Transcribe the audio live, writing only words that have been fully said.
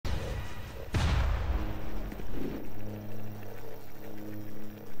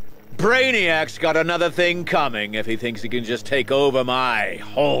Brainiac's got another thing coming if he thinks he can just take over my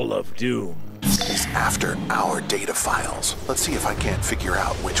Hall of Doom. He's after our data files. Let's see if I can't figure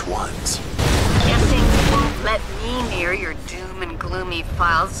out which ones. Guessing you won't let me near your doom and gloomy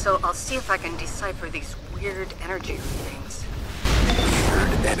files, so I'll see if I can decipher these weird energy readings.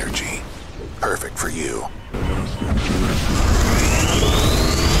 Weird energy. Perfect for you.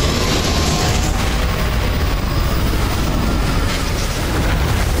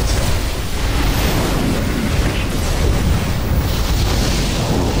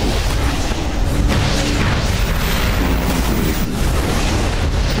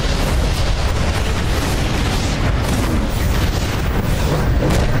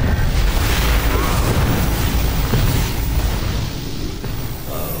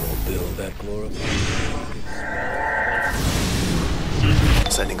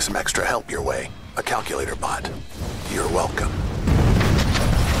 Sending some extra help your way. A calculator bot. You're welcome.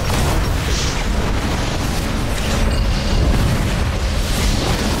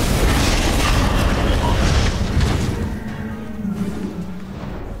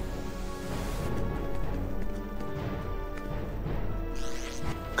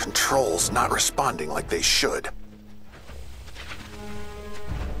 Controls not responding like they should.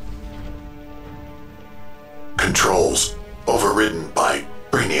 Controls overridden by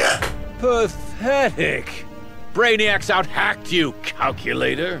Brainiac. Pathetic. Brainiac's out-hacked you,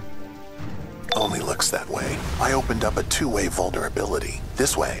 calculator. Only looks that way. I opened up a two-way vulnerability.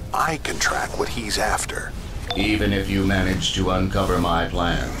 This way, I can track what he's after. Even if you manage to uncover my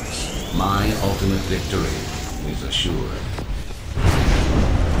plans, my ultimate victory is assured.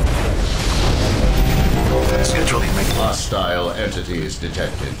 Scheduling Hostile entities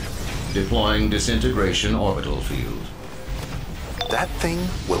detected. Deploying disintegration orbital field. That thing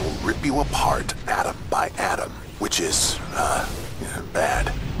will rip you apart atom by atom, which is, bad.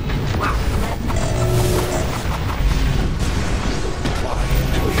 Why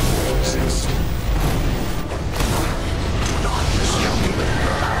do you exist? Do not miscalculate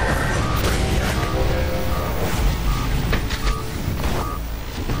the power of Brainiac.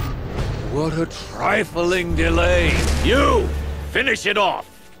 What a trifling delay. You! Finish it off!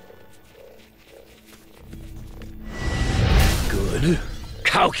 Good.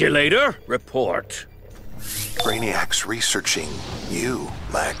 Calculator, report. Brainiac's researching you,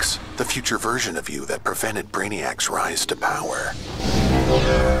 Lex. The future version of you that prevented Brainiac's rise to power.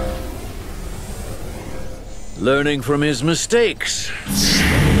 Learning from his mistakes.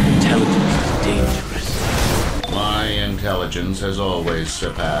 Intelligence is dangerous. My intelligence has always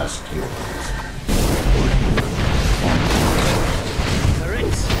surpassed yours.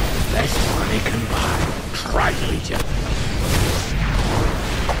 Currents, best money can buy. Try to each other.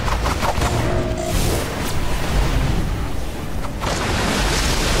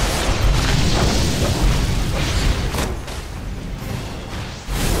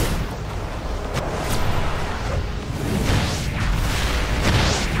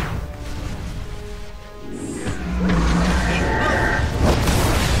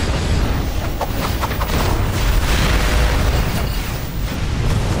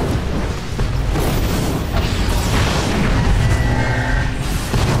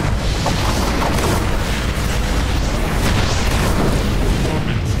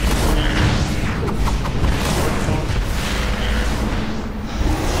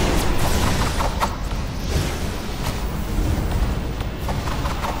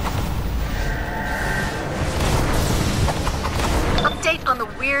 On the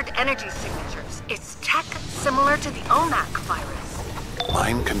weird energy signatures. It's tech similar to the OMAC virus.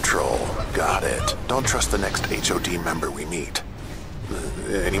 Mind control. Got it. Don't trust the next HOD member we meet.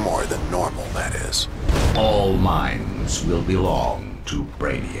 Any more than normal, that is. All minds will belong to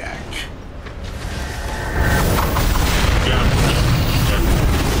Brainiac.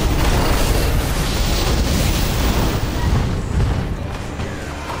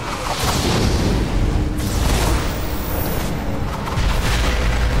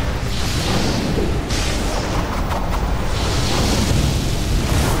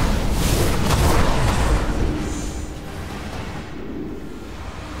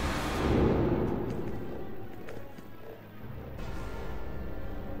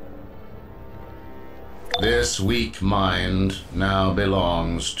 This weak mind now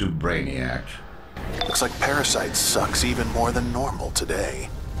belongs to Brainiac. Looks like Parasite sucks even more than normal today.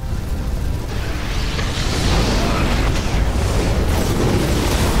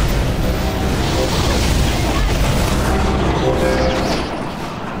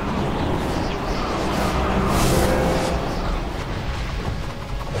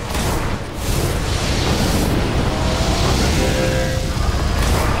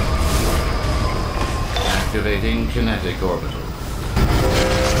 Activating kinetic orbital.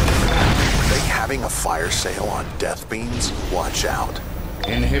 They having a fire sale on death beams? Watch out.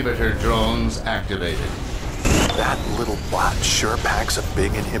 Inhibitor drones activated. That little bot sure packs a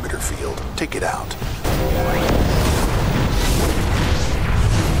big inhibitor field. Take it out.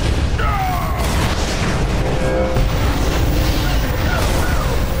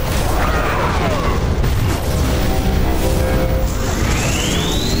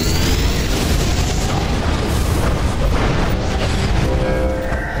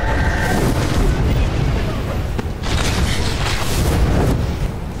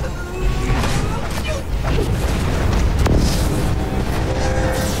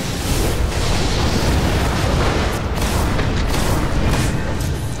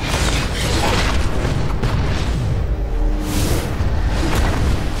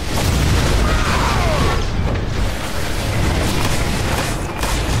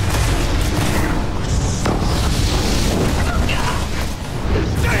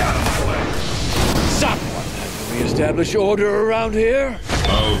 Establish order around here?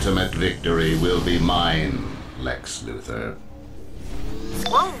 Ultimate victory will be mine, Lex Luthor.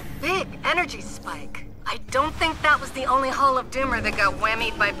 Whoa, big energy spike. I don't think that was the only Hall of Doomer that got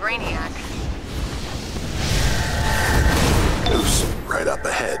whammied by Brainiac. Oops, right up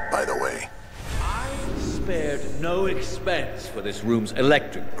ahead, by the way. I spared no expense for this room's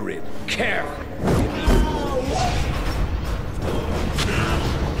electric grid. Careful.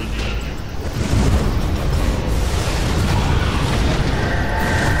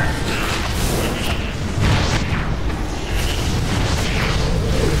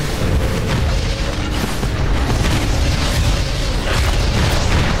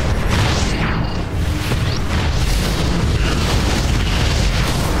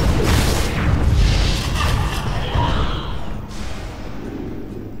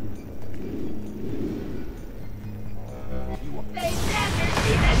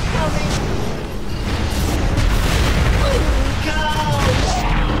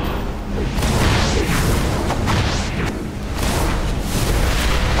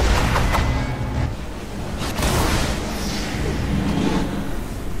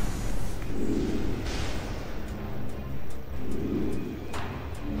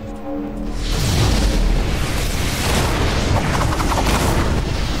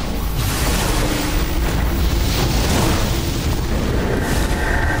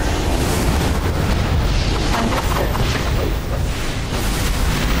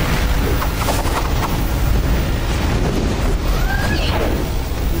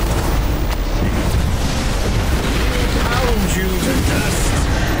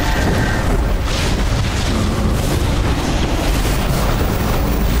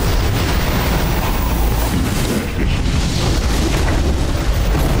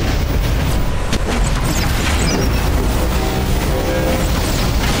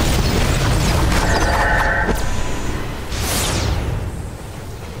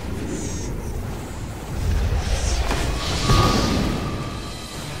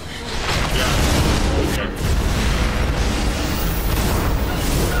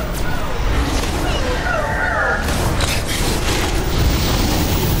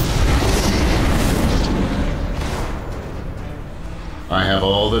 I have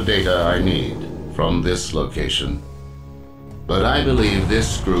all the data I need from this location. But I believe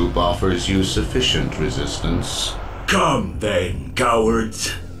this group offers you sufficient resistance. Come then,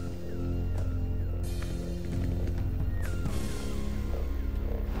 cowards.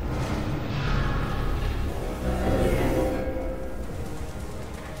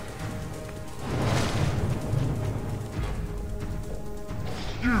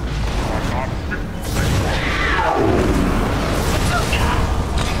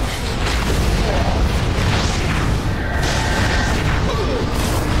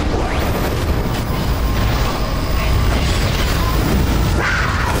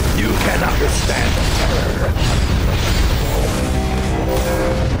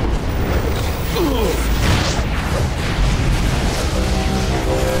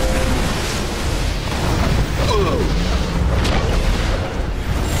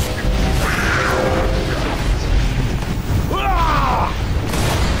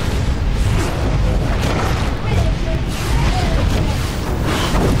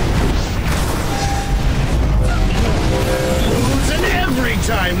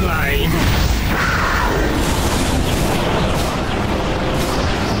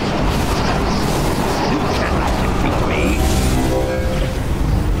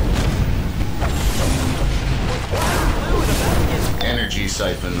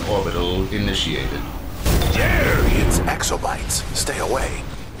 Siphon orbital initiated. It's exobites. Stay away.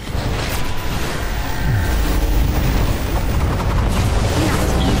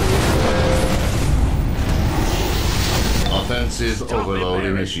 Defensive overload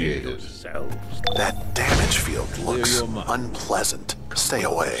initiated. That damage field looks your mind. unpleasant. Stay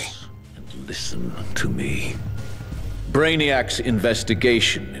away. And listen to me. Brainiac's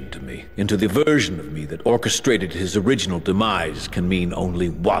investigation into me, into the version of me that orchestrated his original demise, can mean only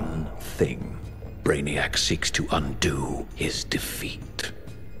one thing. Brainiac seeks to undo his defeat.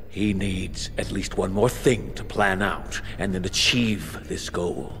 He needs at least one more thing to plan out and then achieve this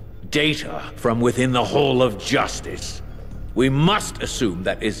goal. Data from within the whole of justice. We must assume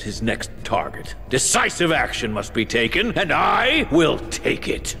that is his next target. Decisive action must be taken, and I will take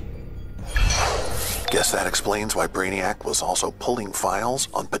it. Guess that explains why Brainiac was also pulling files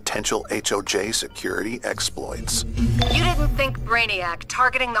on potential HOJ security exploits. You didn't think Brainiac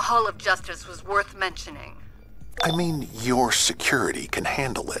targeting the Hall of Justice was worth mentioning. I mean, your security can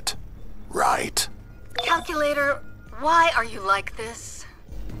handle it, right? Calculator, why are you like this?